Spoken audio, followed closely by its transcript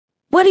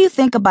What do you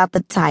think about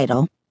the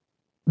title,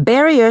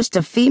 Barriers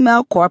to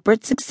Female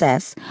Corporate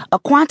Success, a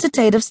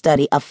quantitative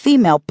study of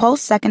female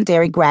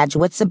post-secondary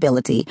graduates'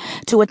 ability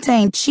to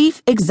attain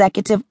Chief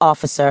Executive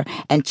Officer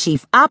and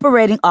Chief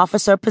Operating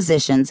Officer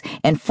positions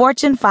in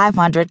Fortune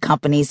 500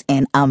 companies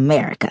in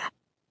America?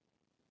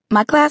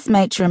 My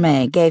classmate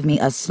Tremaine gave me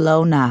a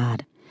slow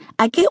nod.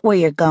 I get where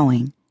you're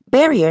going.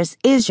 Barriers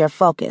is your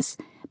focus,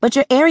 but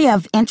your area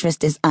of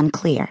interest is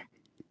unclear.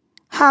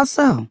 How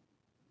so?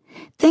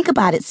 Think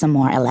about it some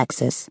more,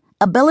 Alexis.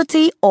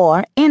 Ability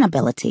or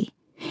inability?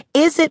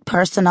 Is it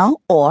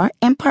personal or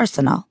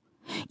impersonal?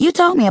 You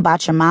told me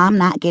about your mom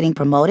not getting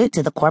promoted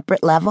to the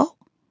corporate level.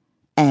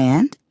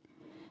 And?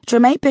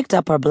 Tremaine picked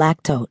up her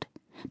black tote,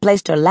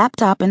 placed her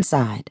laptop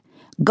inside.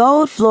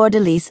 Gold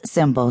fleur-de-lis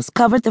symbols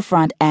covered the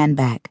front and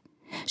back.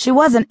 She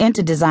wasn't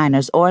into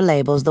designers or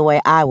labels the way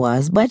I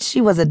was, but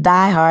she was a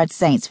die-hard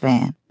Saints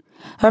fan.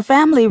 Her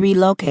family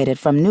relocated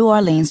from New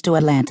Orleans to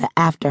Atlanta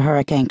after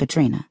Hurricane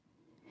Katrina.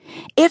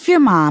 If your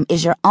mom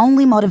is your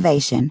only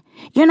motivation,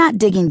 you're not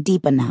digging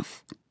deep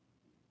enough.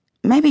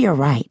 Maybe you're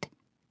right.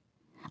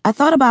 I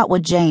thought about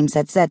what James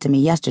had said to me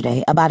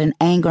yesterday about an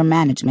anger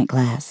management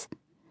class.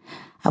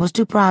 I was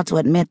too proud to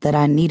admit that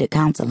I needed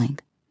counseling.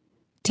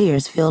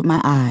 Tears filled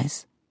my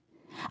eyes.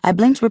 I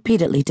blinked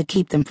repeatedly to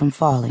keep them from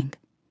falling.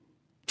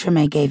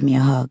 Tremaine gave me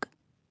a hug.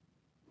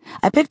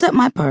 I picked up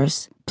my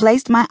purse,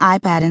 placed my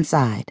iPad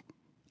inside.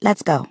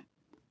 Let's go.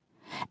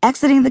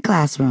 Exiting the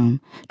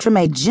classroom,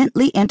 Tremaine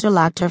gently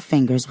interlocked her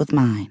fingers with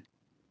mine.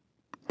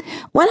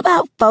 What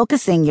about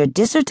focusing your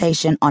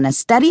dissertation on a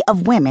study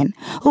of women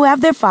who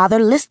have their father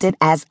listed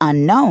as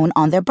unknown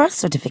on their birth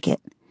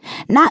certificate?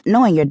 Not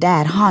knowing your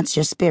dad haunts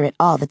your spirit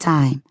all the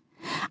time.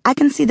 I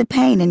can see the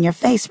pain in your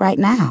face right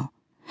now.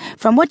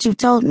 From what you've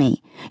told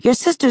me, your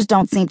sisters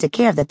don't seem to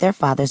care that their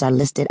fathers are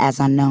listed as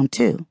unknown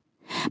too.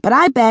 But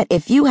I bet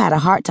if you had a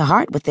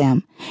heart-to-heart with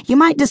them, you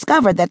might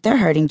discover that they're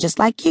hurting just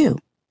like you.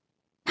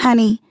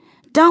 Honey,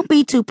 don't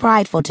be too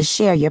prideful to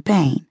share your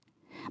pain.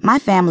 My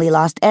family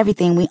lost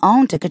everything we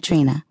owned to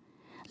Katrina.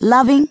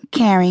 Loving,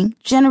 caring,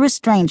 generous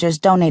strangers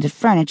donated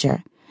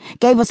furniture,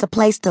 gave us a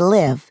place to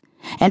live,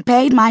 and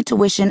paid my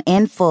tuition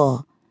in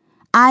full.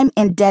 I'm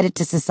indebted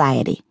to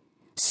society.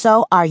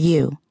 So are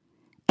you.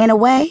 In a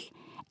way,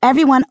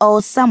 everyone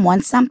owes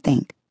someone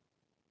something.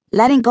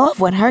 Letting go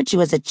of what hurt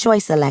you is a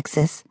choice,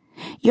 Alexis.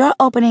 Your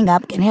opening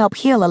up can help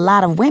heal a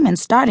lot of women,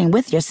 starting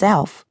with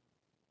yourself.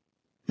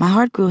 My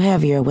heart grew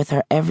heavier with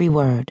her every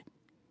word.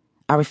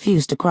 I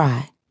refused to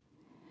cry.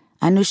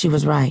 I knew she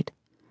was right.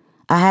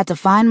 I had to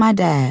find my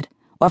dad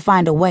or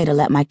find a way to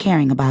let my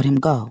caring about him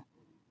go.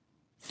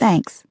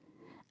 Thanks.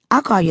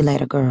 I'll call you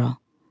later,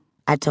 girl,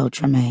 I told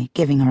Tremaine,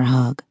 giving her a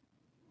hug.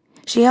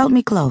 She held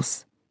me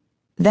close,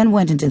 then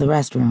went into the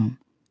restroom.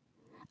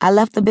 I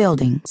left the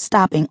building,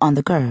 stopping on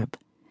the curb.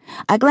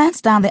 I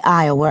glanced down the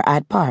aisle where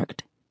I'd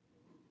parked.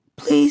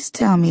 Please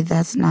tell me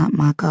that's not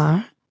my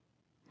car.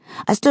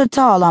 I stood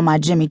tall on my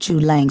Jimmy Choo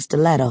Lang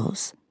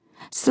stilettos.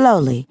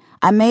 Slowly,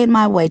 I made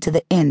my way to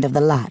the end of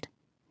the lot.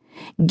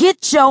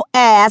 Get your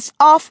ass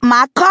off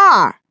my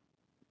car!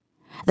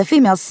 The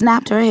female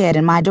snapped her head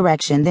in my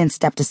direction, then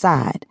stepped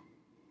aside.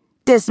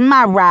 This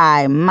my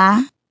ride,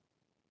 ma.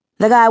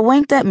 The guy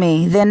winked at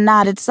me, then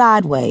nodded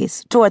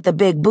sideways toward the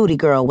big booty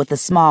girl with the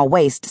small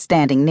waist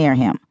standing near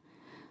him.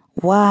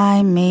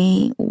 Why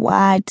me?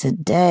 Why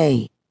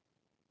today?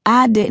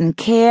 I didn't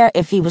care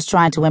if he was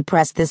trying to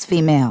impress this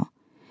female.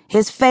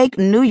 His fake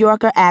New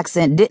Yorker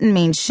accent didn't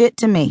mean shit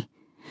to me.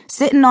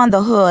 Sitting on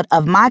the hood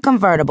of my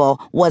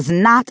convertible was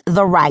not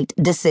the right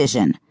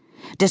decision.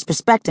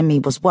 Disrespecting me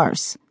was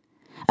worse.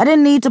 I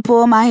didn't need to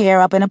pull my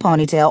hair up in a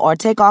ponytail or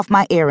take off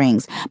my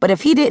earrings, but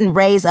if he didn't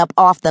raise up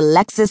off the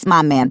Lexus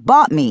my man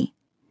bought me.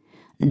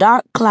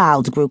 Dark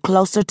clouds grew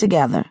closer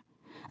together.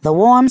 The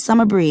warm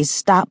summer breeze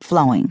stopped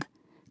flowing.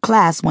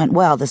 Class went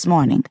well this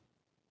morning.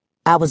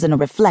 I was in a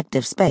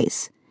reflective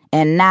space,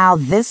 and now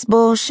this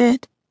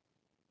bullshit?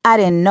 I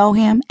didn't know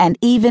him, and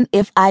even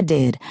if I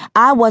did,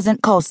 I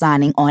wasn't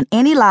co-signing on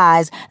any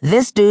lies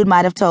this dude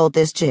might have told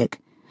this chick.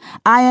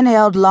 I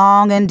inhaled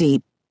long and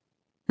deep.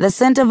 The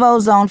scent of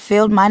ozone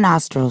filled my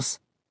nostrils.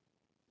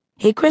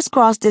 He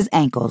crisscrossed his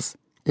ankles,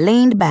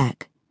 leaned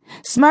back,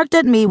 smirked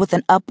at me with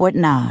an upward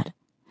nod.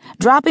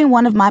 Dropping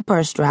one of my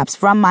purse straps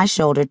from my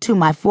shoulder to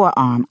my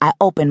forearm, I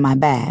opened my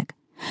bag,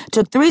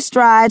 took 3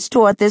 strides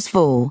toward this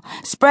fool,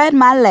 spread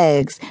my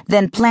legs,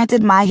 then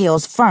planted my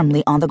heels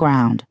firmly on the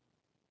ground.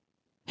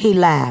 He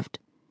laughed.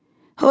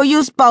 Who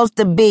you supposed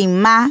to be,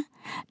 ma?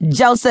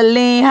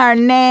 Jocelyn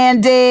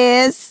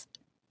Hernandez?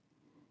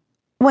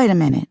 Wait a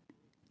minute.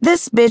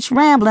 This bitch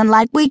rambling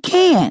like we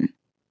can.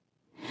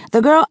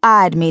 The girl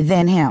eyed me,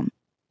 then him.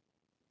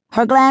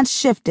 Her glance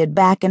shifted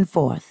back and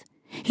forth.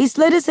 He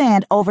slid his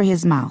hand over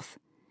his mouth.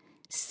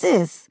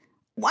 Sis,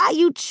 why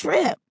you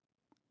trip?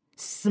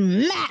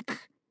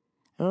 Smack!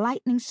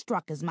 Lightning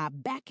struck as my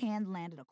backhand landed